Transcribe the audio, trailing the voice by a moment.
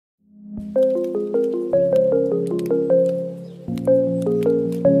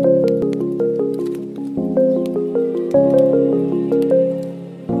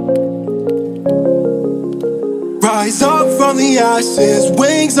from the ashes,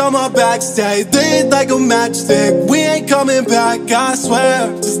 wings on my back, stay lit like a matchstick. We ain't coming back, I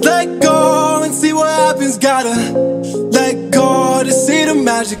swear. Just let go and see what happens. Gotta let go to see the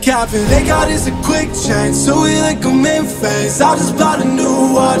magic happen. They got us a quick change, so we like them in phase. I just bought a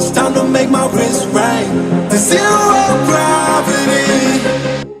new watch, time to make my wrist ring. The zero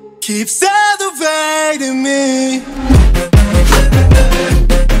gravity keeps elevating me.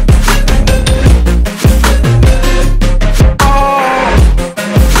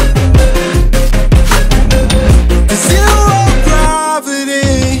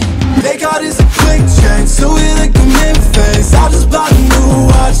 So we like them in phase. I just bought a new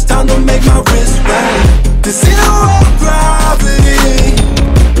watch, time to make my wrist ring. The zero gravity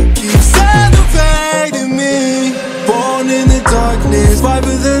keeps elevating me. Born in the darkness, fight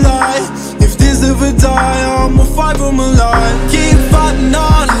for the light. If this ever die, I'ma fight for my life. Keep fighting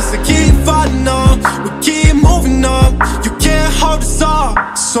on, I keep fighting on. We keep moving up, you can't hold us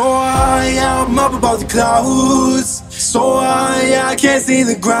up. So I'm up above the clouds. So I can't see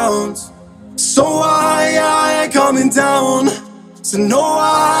the ground. So I ain't coming down. So no,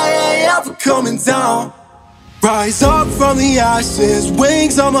 I ain't ever coming down. Rise up from the ashes,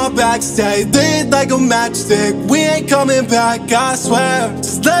 wings on my back, stay lit like a matchstick. We ain't coming back, I swear.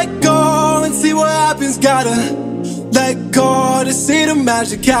 Just let go and see what happens. Gotta let go to see the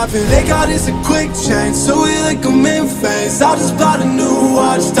magic happen. They got us a quick change, so we like them in phase. I just bought a new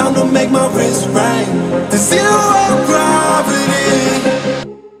watch, time to make my wrist ring. The zero gravity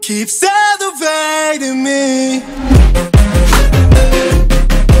keeps elevating me.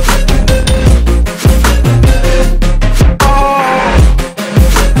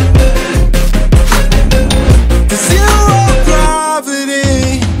 The zero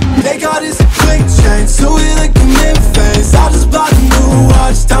gravity, they got us a quick change, so we like them in phase. I just bought a new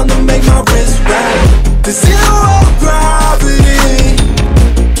watch, time to make my wrist ring. The zero gravity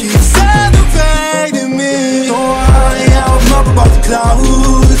keeps elevating me. So I'm up above the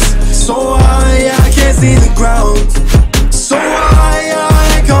clouds. So I can't see the ground.